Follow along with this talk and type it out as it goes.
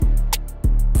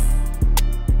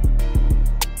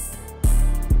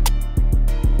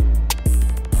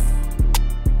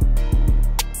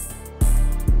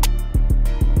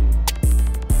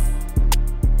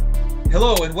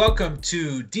welcome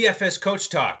to DFS Coach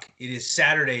Talk. It is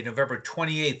Saturday, November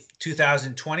 28th,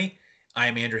 2020. I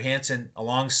am Andrew Hansen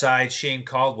alongside Shane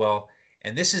Caldwell,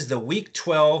 and this is the Week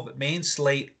 12 main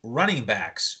slate running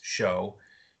backs show.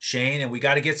 Shane, and we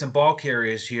got to get some ball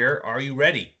carriers here. Are you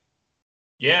ready?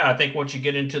 Yeah, I think once you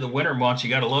get into the winter months,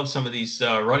 you got to love some of these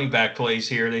running back plays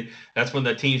here. That's when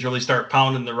the teams really start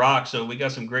pounding the rock. So we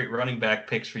got some great running back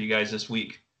picks for you guys this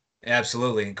week.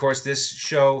 Absolutely. And of course, this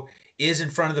show is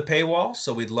in front of the paywall,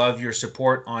 so we'd love your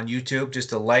support on YouTube. Just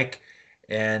to like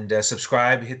and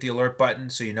subscribe, hit the alert button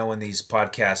so you know when these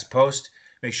podcasts post.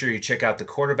 Make sure you check out the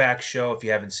quarterback show if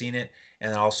you haven't seen it,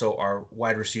 and also our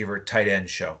wide receiver tight end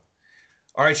show.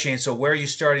 All right, Shane, so where are you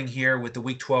starting here with the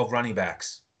Week 12 running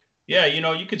backs? Yeah,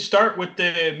 you could start with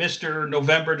the Mr.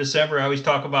 November, December. I always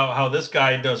talk about how this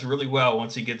guy does really well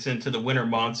once he gets into the winter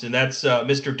months, and that's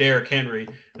Mr. Derrick Henry.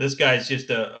 This guy's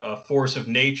just a force of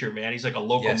nature, man. He's like a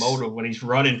locomotive. Yes. When he's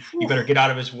running. You better get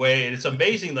out of his way. And it's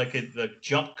amazing, like the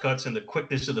jump cuts and the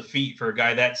quickness of the feet for a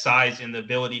guy that size and the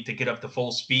ability to get up to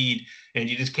full speed, and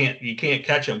you can't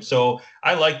catch him. So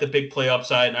I like the big play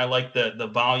upside, and I like the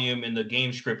volume and the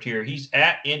game script here. He's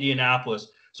at Indianapolis.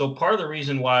 So part of the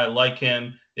reason why I like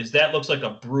him is that looks like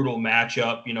a brutal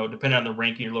matchup, depending on the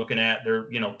ranking you're looking at. They're,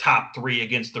 top 3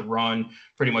 against the run,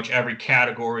 pretty much every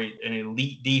category, an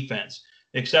elite defense.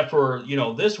 Except for,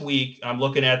 this week, I'm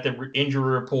looking at the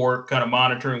injury report, kind of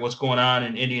monitoring what's going on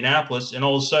in Indianapolis, and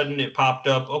all of a sudden it popped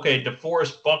up, okay,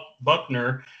 DeForest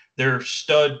Buckner, their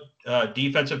stud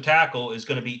defensive tackle, is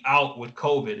going to be out with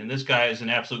COVID. And this guy is an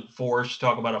absolute force.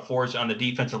 Talk about a force on the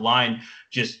defensive line,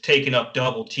 just taking up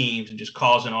double teams and just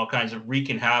causing all kinds of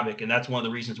wreaking havoc. And that's one of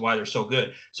the reasons why they're so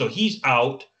good. So he's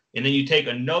out. And then you take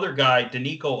another guy,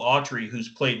 Danico Autry, who's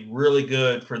played really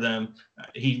good for them.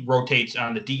 He rotates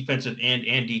on the defensive end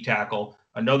and D tackle.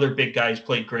 Another big guy who's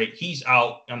played great. He's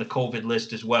out on the COVID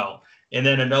list as well. And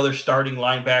then another starting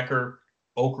linebacker,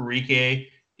 Okereke,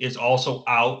 is also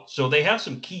out. So they have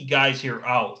some key guys here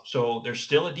out. So there's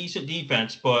still a decent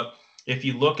defense, but if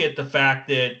you look at the fact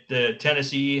that the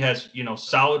Tennessee has,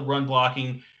 solid run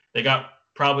blocking, they got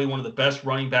probably one of the best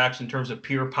running backs in terms of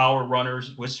pure power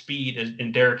runners with speed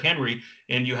in Derrick Henry,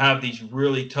 and you have these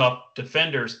really tough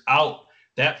defenders out,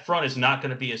 that front is not going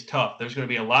to be as tough. There's going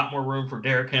to be a lot more room for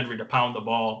Derrick Henry to pound the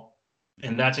ball.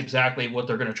 And that's exactly what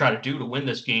they're going to try to do to win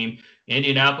this game.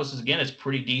 Indianapolis is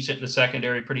pretty decent in the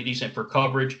secondary, pretty decent for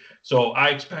coverage. So I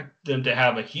expect them to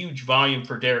have a huge volume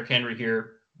for Derrick Henry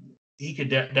here. He could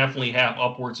definitely have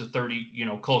upwards of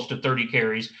 30, close to 30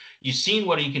 carries. You've seen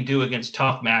what he can do against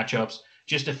tough matchups.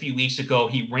 Just a few weeks ago,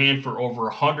 he ran for over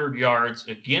 100 yards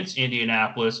against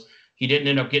Indianapolis. He didn't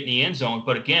end up getting the end zone,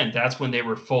 but again, that's when they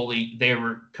were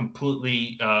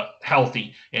completely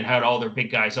healthy and had all their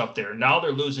big guys up there. Now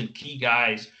they're losing key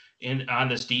guys on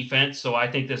this defense, so I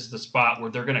think this is the spot where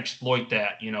they're going to exploit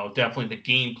that. Definitely the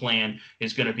game plan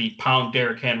is going to be pound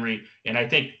Derrick Henry, and I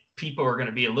think people are going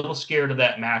to be a little scared of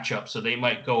that matchup, so they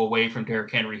might go away from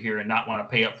Derrick Henry here and not want to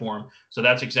pay up for him. So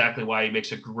that's exactly why he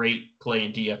makes a great play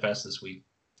in DFS this week.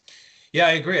 Yeah,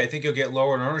 I agree. I think you'll get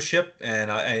lower in ownership. And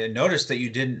I noticed that you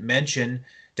didn't mention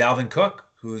Dalvin Cook,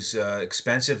 who's an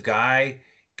expensive guy,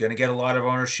 going to get a lot of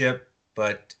ownership,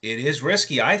 but it is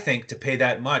risky, I think, to pay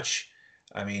that much.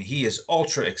 I mean, he is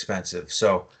ultra expensive.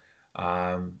 So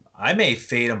I may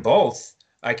fade them both.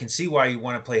 I can see why you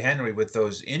want to play Henry with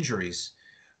those injuries.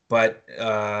 But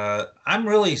I'm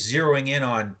really zeroing in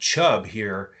on Chubb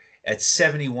here at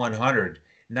 7,100.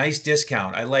 Nice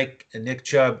discount. I like Nick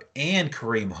Chubb and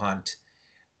Kareem Hunt,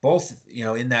 both,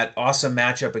 in that awesome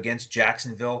matchup against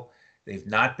Jacksonville. They've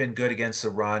not been good against the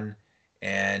run.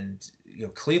 And,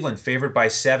 Cleveland favored by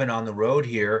 7 on the road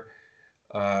here,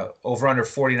 over under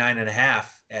 49.5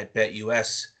 at betus.com.pa.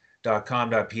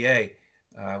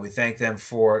 We thank them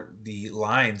for the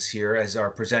lines here as our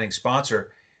presenting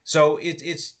sponsor. So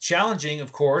it's challenging,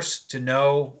 of course, to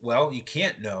know, well, you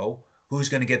can't know who's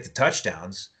going to get the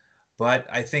touchdowns. But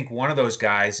I think one of those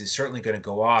guys is certainly going to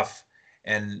go off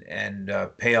and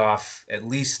pay off at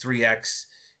least 3x,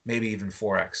 maybe even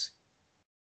 4x.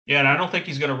 Yeah, and I don't think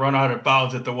he's going to run out of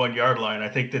bounds at the 1 yard line. I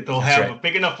think that they'll have a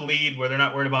big enough lead where they're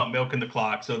not worried about milking the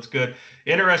clock. So it's good.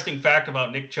 Interesting fact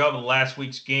about Nick Chubb in last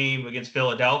week's game against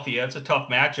Philadelphia. It's a tough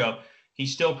matchup. He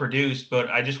still produced, but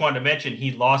I just wanted to mention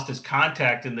he lost his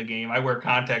contact in the game. I wear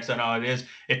contacts, I know how it is.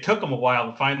 It took him a while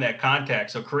to find that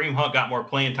contact. So Kareem Hunt got more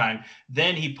playing time.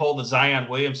 Then he pulled the Zion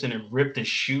Williamson and ripped his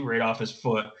shoe right off his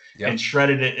foot and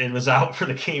shredded it and was out for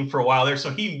the game for a while there.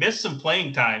 So he missed some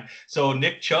playing time. So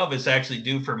Nick Chubb is actually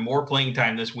due for more playing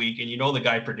time this week, and the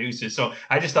guy produces. So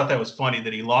I just thought that was funny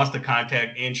that he lost the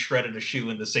contact and shredded a shoe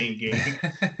in the same game.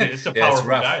 It's a powerful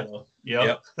guy, though.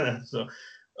 Yep. So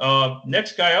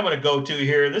Next guy I'm going to go to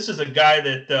here. This is a guy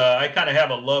that I kind of have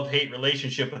a love-hate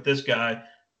relationship with. This guy,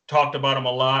 talked about him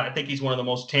a lot. I think he's one of the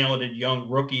most talented young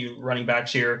rookie running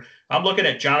backs here. I'm looking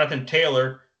at Jonathan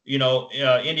Taylor.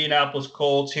 Indianapolis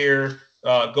Colts here,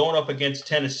 going up against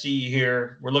Tennessee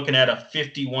here. We're looking at a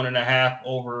 51.5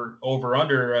 over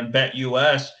under on Bet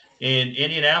US, and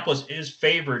Indianapolis is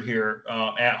favored here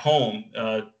at home.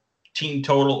 Team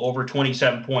total over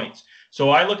 27 points. So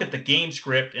I look at the game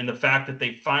script and the fact that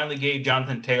they finally gave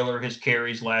Jonathan Taylor his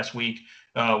carries last week.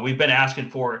 We've been asking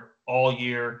for it all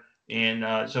year.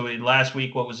 And so last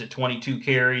week, what was it, 22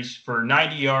 carries for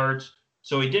 90 yards.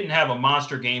 So he didn't have a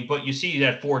monster game, but you see he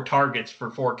had 4 targets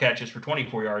for 4 catches for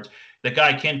 24 yards. The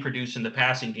guy can produce in the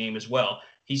passing game as well.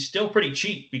 He's still pretty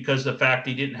cheap because of the fact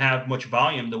he didn't have much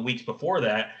volume the weeks before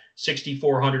that.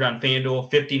 6,400 on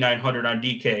FanDuel, 5,900 on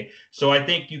DK. So I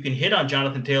think you can hit on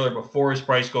Jonathan Taylor before his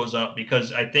price goes up,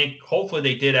 because I think hopefully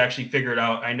they did actually figure it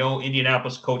out. I know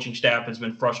Indianapolis coaching staff has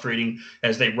been frustrating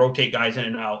as they rotate guys in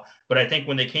and out, but I think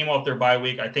when they came off their bye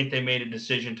week, I think they made a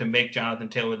decision to make Jonathan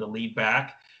Taylor the lead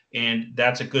back. And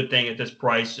that's a good thing at this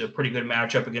price. A pretty good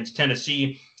matchup against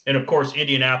Tennessee. And of course,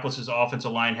 Indianapolis's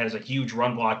offensive line has a huge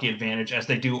run blocking advantage, as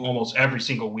they do almost every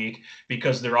single week,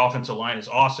 because their offensive line is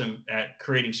awesome at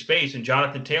creating space. And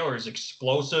Jonathan Taylor is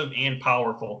explosive and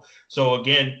powerful. So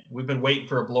again, we've been waiting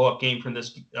for a blow-up game from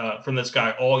this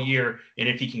guy all year. And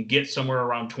if he can get somewhere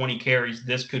around 20 carries,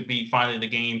 this could be finally the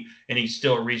game. And he's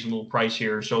still a reasonable price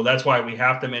here. So that's why we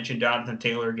have to mention Jonathan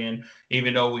Taylor again,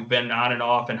 even though we've been on and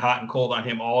off and hot and cold on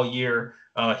him all year.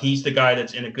 He's the guy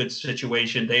that's in a good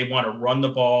situation. They want to run the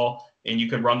ball, and you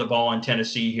can run the ball on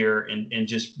Tennessee here and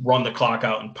just run the clock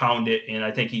out and pound it. And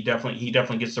I think he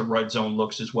definitely gets the red zone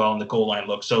looks as well and the goal line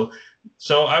looks.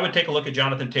 So I would take a look at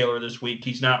Jonathan Taylor this week.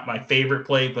 He's not my favorite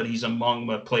play, but he's among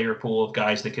the player pool of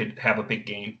guys that could have a big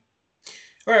game.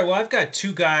 All right, well, I've got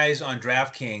 2 guys on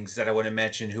DraftKings that I want to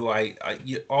mention who I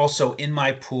also in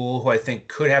my pool who I think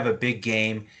could have a big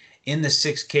game in the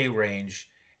 6K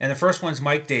range. And the first one's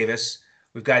Mike Davis.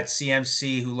 We've got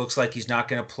CMC, who looks like he's not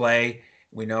going to play.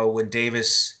 We know when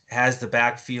Davis has the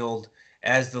backfield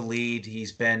as the lead,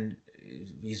 he's been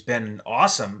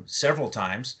awesome several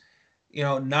times.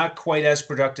 Not quite as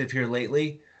productive here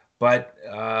lately, but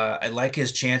I like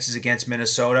his chances against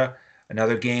Minnesota.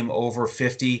 Another game over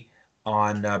 50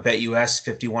 on BetUS,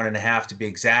 51.5 to be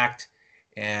exact.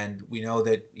 And we know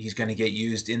that he's going to get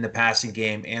used in the passing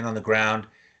game and on the ground.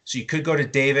 So you could go to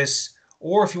Davis.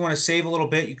 Or if you want to save a little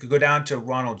bit, you could go down to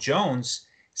Ronald Jones,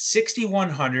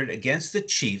 6,100 against the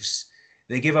Chiefs.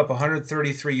 They give up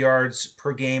 133 yards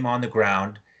per game on the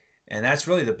ground, and that's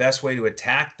really the best way to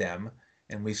attack them.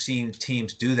 And we've seen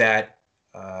teams do that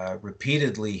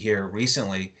repeatedly here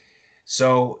recently.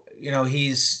 So,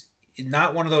 he's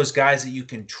not one of those guys that you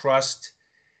can trust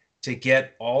to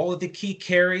get all of the key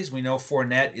carries. We know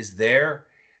Fournette is there.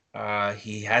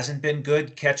 He hasn't been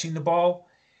good catching the ball.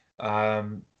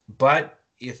 But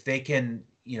if they can,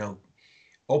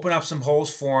 open up some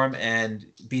holes for him and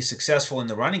be successful in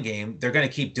the running game, they're going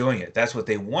to keep doing it. That's what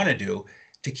they want to do,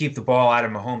 to keep the ball out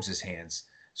of Mahomes' hands.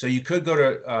 So you could go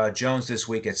to Jones this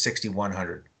week at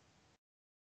 6,100.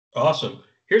 Awesome.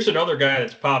 Here's another guy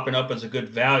that's popping up as a good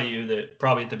value that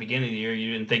probably at the beginning of the year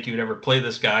you didn't think you would ever play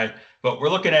this guy. But we're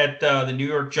looking at the New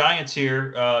York Giants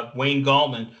here, Wayne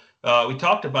Gallman. We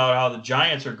talked about how the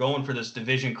Giants are going for this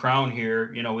division crown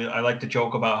here. I like to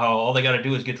joke about how all they got to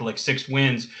do is get to like 6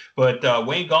 wins. But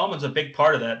Wayne Gallman's a big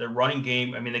part of that. Their running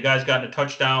game. I mean, the guy's gotten a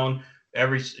touchdown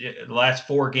the last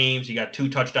 4 games. He got 2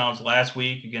 touchdowns last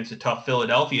week against a tough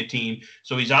Philadelphia team.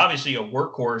 So he's obviously a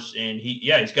workhorse, and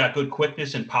he's got good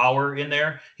quickness and power in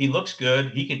there. He looks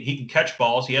good. He can catch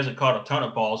balls. He hasn't caught a ton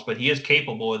of balls, but he is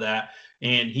capable of that.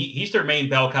 And he's their main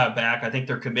bell cow back. I think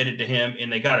they're committed to him,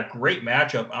 and they got a great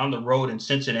matchup on the road in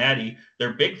Cincinnati.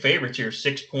 They're big favorites here,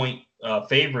 6-point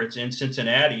favorites in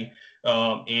Cincinnati,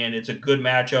 and it's a good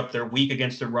matchup. They're weak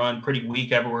against the run, pretty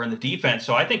weak everywhere in the defense.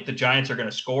 So I think the Giants are going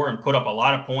to score and put up a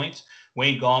lot of points.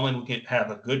 Wayne Gallman can have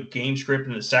a good game script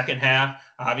in the second half.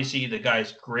 Obviously, the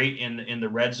guy's great in the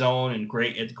red zone and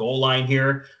great at the goal line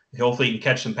here. Hopefully he can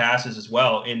catch some passes as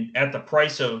well. And at the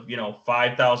price of,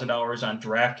 $5,000 on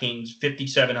DraftKings,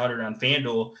 5,700 on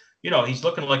FanDuel, he's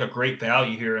looking like a great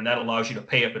value here, and that allows you to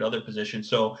pay up at other positions.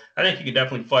 So I think you could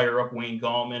definitely fire up Wayne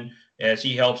Gallman as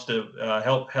he helps to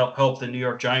help the New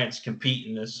York Giants compete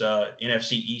in this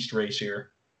NFC East race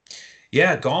here.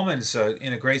 Yeah, Gallman's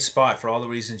in a great spot for all the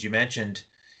reasons you mentioned.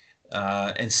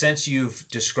 And since you've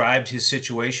described his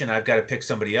situation, I've got to pick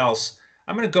somebody else.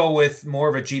 I'm going to go with more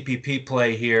of a GPP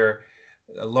play here,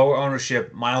 a lower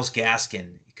ownership, Myles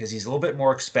Gaskin, because he's a little bit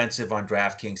more expensive on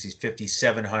DraftKings. He's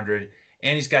 5,700,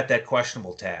 and he's got that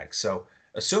questionable tag. So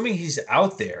assuming he's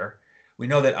out there, we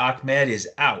know that Ahmed is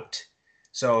out.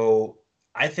 So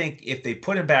I think if they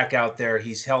put him back out there,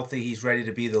 he's healthy, he's ready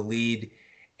to be the lead.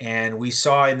 And we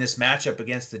saw in this matchup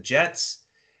against the Jets,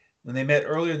 when they met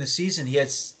earlier in the season, he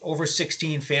had over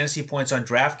 16 fantasy points on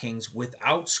DraftKings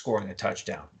without scoring a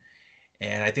touchdown.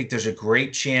 And I think there's a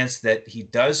great chance that he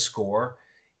does score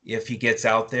if he gets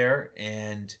out there.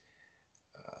 And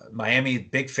Miami,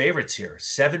 big favorites here,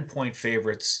 7-point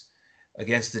favorites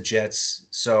against the Jets.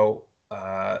 So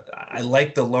I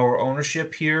like the lower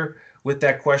ownership here with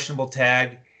that questionable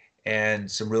tag and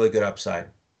some really good upside.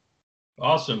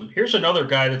 Awesome. Here's another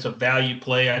guy that's a value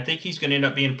play. I think he's going to end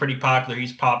up being pretty popular.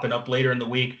 He's popping up later in the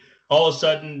week. All of a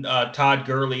sudden, Todd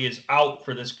Gurley is out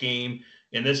for this game.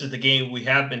 And this is the game we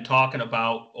have been talking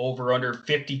about, over under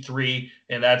 53.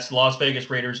 And that's Las Vegas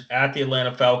Raiders at the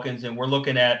Atlanta Falcons. And we're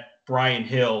looking at Brian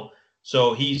Hill.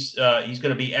 So he's going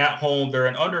to be at home. They're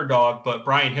an underdog, but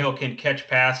Brian Hill can catch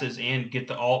passes and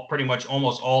get pretty much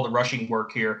almost all the rushing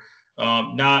work here.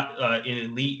 Not an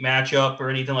elite matchup or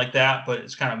anything like that, but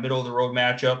it's kind of middle of the road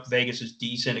matchup. Vegas is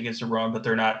decent against the run, but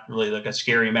they're not really like a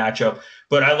scary matchup.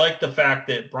 But I like the fact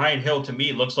that Brian Hill, to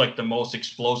me, looks like the most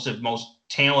explosive, most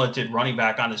talented running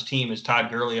back on his team is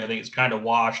Todd Gurley. I think it's kind of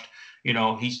washed.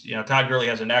 Todd Gurley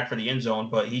has a knack for the end zone,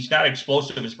 but he's not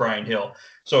explosive as Brian Hill.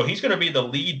 So he's going to be the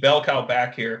lead bell cow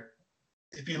back here.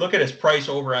 If you look at his price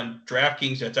over on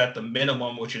DraftKings, that's at the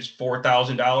minimum, which is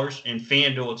 $4,000. In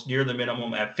FanDuel, it's near the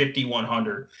minimum at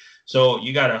 $5,100. So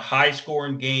you got a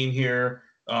high-scoring game here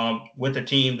with a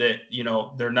team that,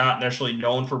 they're not necessarily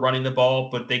known for running the ball,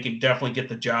 but they can definitely get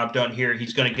the job done here.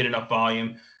 He's going to get enough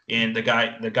volume, and the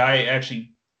guy actually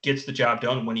gets the job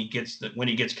done when he gets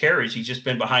carries. He's just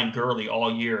been behind Gurley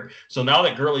all year. So now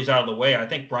that Gurley's out of the way, I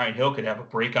think Brian Hill could have a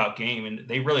breakout game, and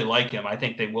they really like him. I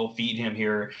think they will feed him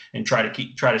here and try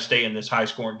to stay in this high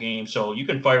scoring game. So you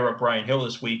can fire up Brian Hill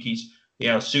this week. He's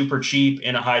super cheap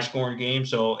in a high scoring game.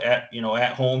 So at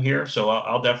home here. So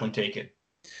I'll definitely take it.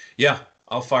 Yeah,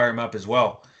 I'll fire him up as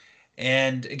well.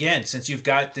 And again, since you've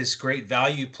got this great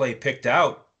value play picked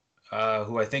out,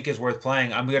 who I think is worth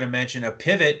playing, I'm going to mention a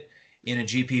pivot in a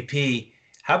GPP.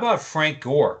 How about Frank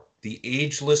Gore, the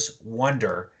ageless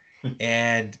wonder?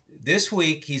 And this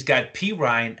week he's got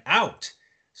Perine out,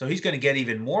 so he's going to get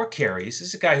even more carries. This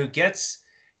is a guy who gets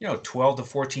 12 to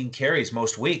 14 carries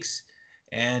most weeks,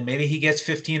 and maybe he gets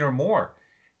 15 or more.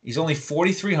 He's only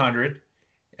 4,300,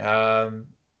 and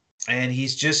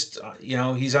he's just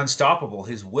he's unstoppable.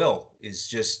 His will is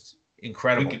just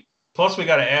incredible. Plus, we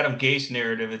got an Adam Gase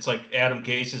narrative. It's like Adam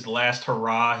Gase's last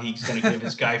hurrah. He's going to give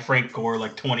his guy Frank Gore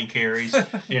like 20 carries,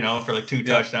 for like 2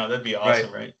 touchdowns. That'd be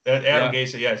awesome, right? Adam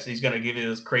Gase, yes, he's going to give you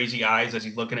those crazy eyes as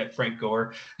he's looking at Frank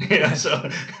Gore. So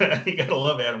you got to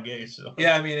love Adam Gase. So.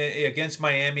 Yeah, I mean, against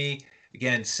Miami,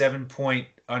 again, 7-point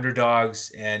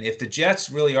underdogs. And if the Jets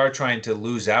really are trying to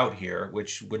lose out here,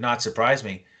 which would not surprise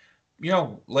me,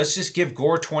 let's just give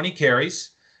Gore 20 carries.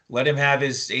 Let him have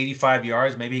his 85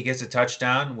 yards. Maybe he gets a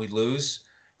touchdown. We lose.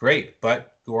 Great.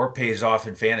 But Gore pays off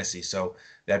in fantasy. So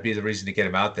that'd be the reason to get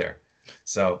him out there.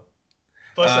 So.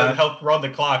 Plus, it'll help run the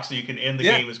clock so you can end the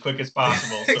game as quick as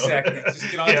possible. So. Exactly.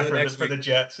 Just get on to the next for the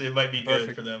Jets, it might be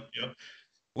good for them. Yeah.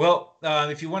 Well,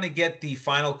 if you want to get the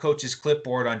final coach's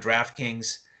clipboard on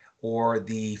DraftKings or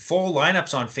the full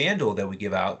lineups on FanDuel that we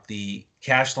give out, the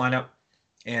cash lineup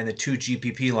and the 2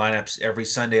 GPP lineups every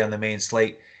Sunday on the main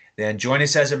slate, then join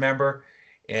us as a member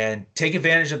and take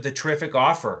advantage of the terrific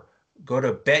offer. Go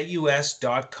to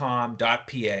betus.com.pa,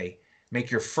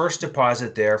 make your first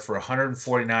deposit there for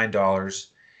 $149,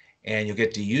 and you'll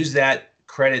get to use that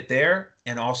credit there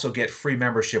and also get free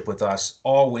membership with us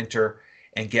all winter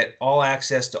and get all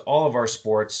access to all of our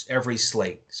sports every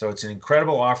slate. So it's an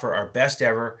incredible offer, our best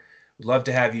ever. We'd love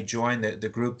to have you join the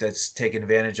group that's taken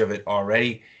advantage of it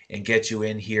already and get you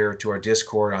in here to our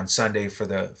Discord on Sunday for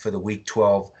the Week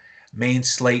 12 main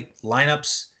slate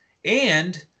lineups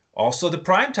and also the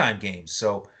primetime games.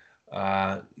 So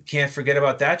can't forget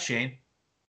about that, Shane.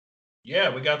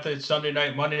 Yeah, we got the Sunday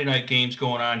night, Monday night games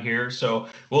going on here. So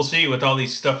we'll see with all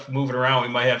these stuff moving around. We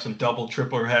might have some double,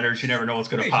 triple headers. You never know what's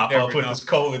going to pop up with this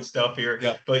COVID stuff here.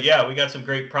 Yeah. But yeah, we got some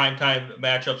great primetime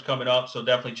matchups coming up. So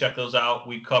definitely check those out.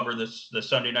 We cover the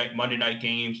Sunday night, Monday night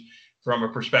games from a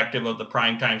perspective of the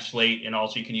primetime slate. And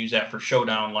also you can use that for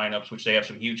showdown lineups, which they have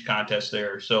some huge contests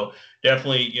there. So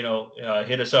definitely,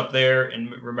 hit us up there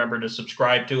and remember to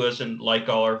subscribe to us and like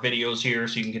all our videos here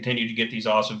so you can continue to get these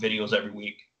awesome videos every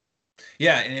week.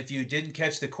 Yeah, and if you didn't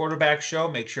catch the quarterback show,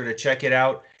 make sure to check it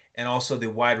out, and also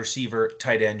the wide receiver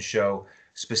tight end show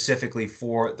specifically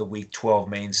for the Week 12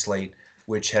 main slate,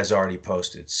 which has already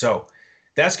posted. So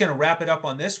that's going to wrap it up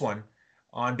on this one.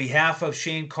 On behalf of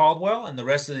Shane Caldwell and the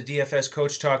rest of the DFS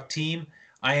Coach Talk team,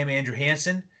 I am Andrew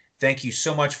Hansen. Thank you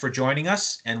so much for joining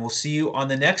us, and we'll see you on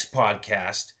the next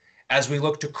podcast as we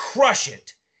look to crush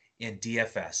it in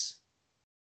DFS.